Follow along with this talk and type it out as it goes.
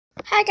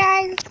Hi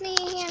guys, it's me,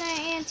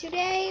 Hannah, and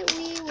today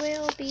we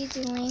will be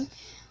doing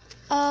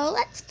a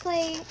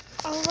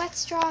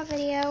let's draw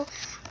video,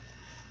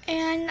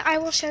 and I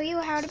will show you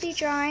how to be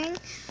drawing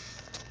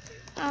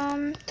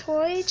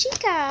toy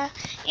Chica.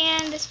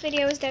 And this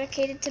video is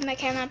dedicated to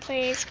McKenna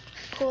plays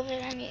cooler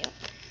than you.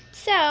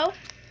 So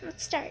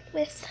let's start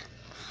with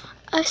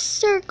a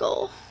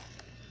circle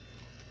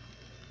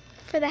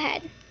for the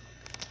head.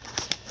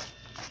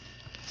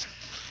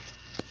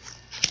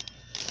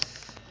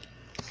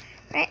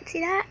 Right, see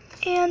that?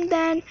 And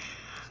then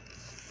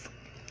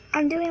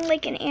I'm doing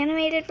like an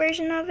animated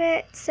version of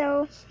it,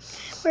 so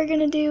we're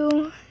gonna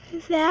do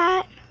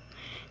that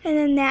and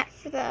then that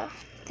for the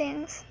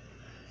things.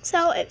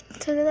 So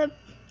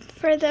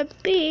for the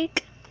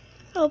beak,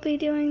 I'll be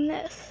doing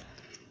this.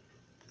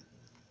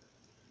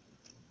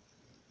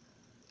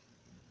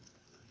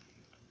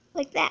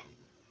 Like that.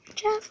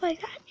 Just like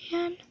that.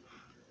 And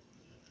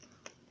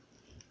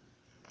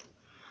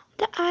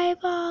the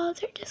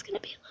eyeballs are just gonna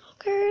be little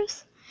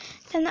curves.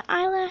 And the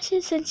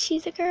eyelashes, since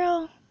she's a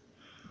girl.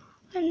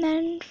 And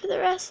then for the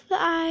rest of the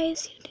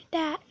eyes, you do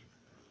that.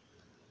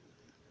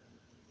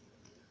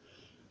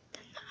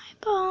 Then the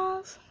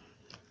eyeballs.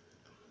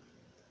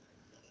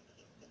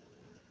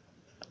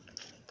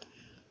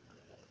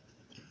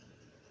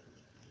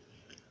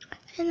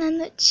 And then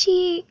the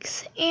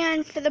cheeks.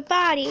 And for the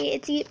body,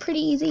 it's pretty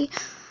easy.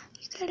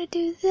 You gotta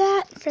do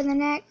that for the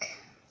neck.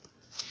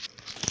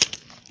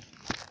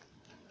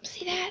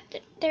 See that?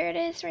 There it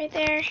is right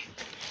there.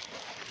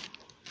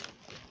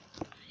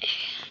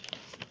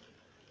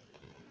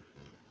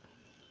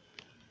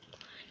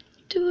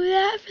 Do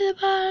that for the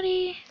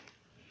body.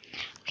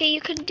 Okay, you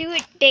could do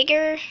it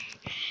bigger,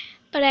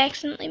 but I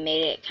accidentally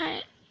made it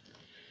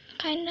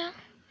kinda.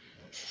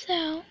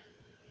 So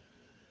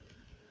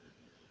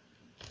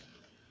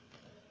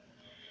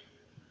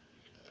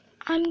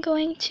I'm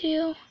going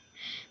to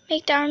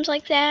make the arms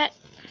like that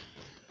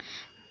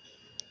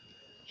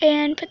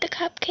and put the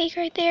cupcake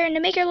right there, and to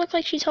make her look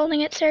like she's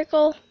holding it,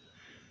 circle.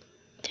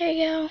 There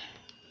you go.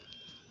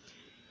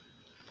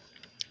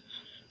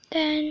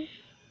 Then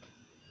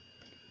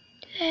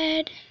the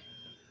head,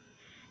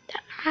 the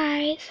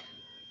eyes,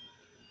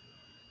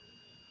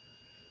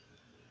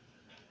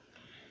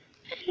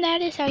 and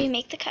that is how you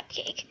make the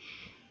cupcake.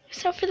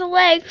 So for the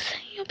legs,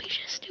 you'll be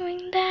just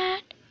doing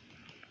that.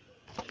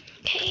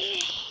 Okay,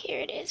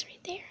 here it is right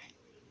there.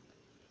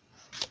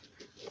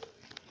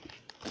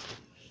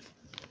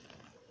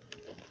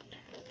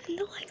 And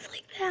the legs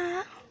like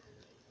that.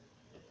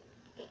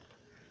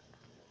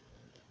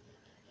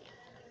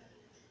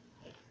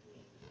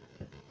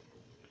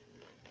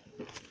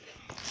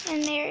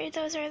 And there,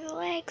 those are the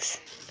legs.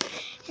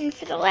 And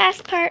for the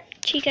last part,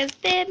 Chica's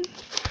bib,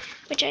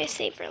 which I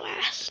save for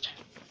last.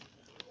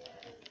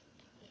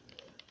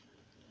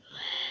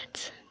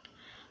 Let's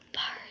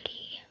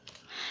party.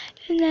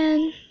 And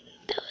then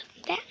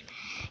that.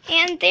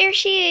 And there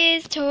she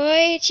is,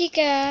 toy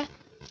Chica.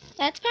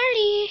 Let's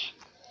party.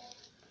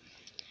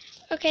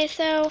 Okay,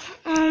 so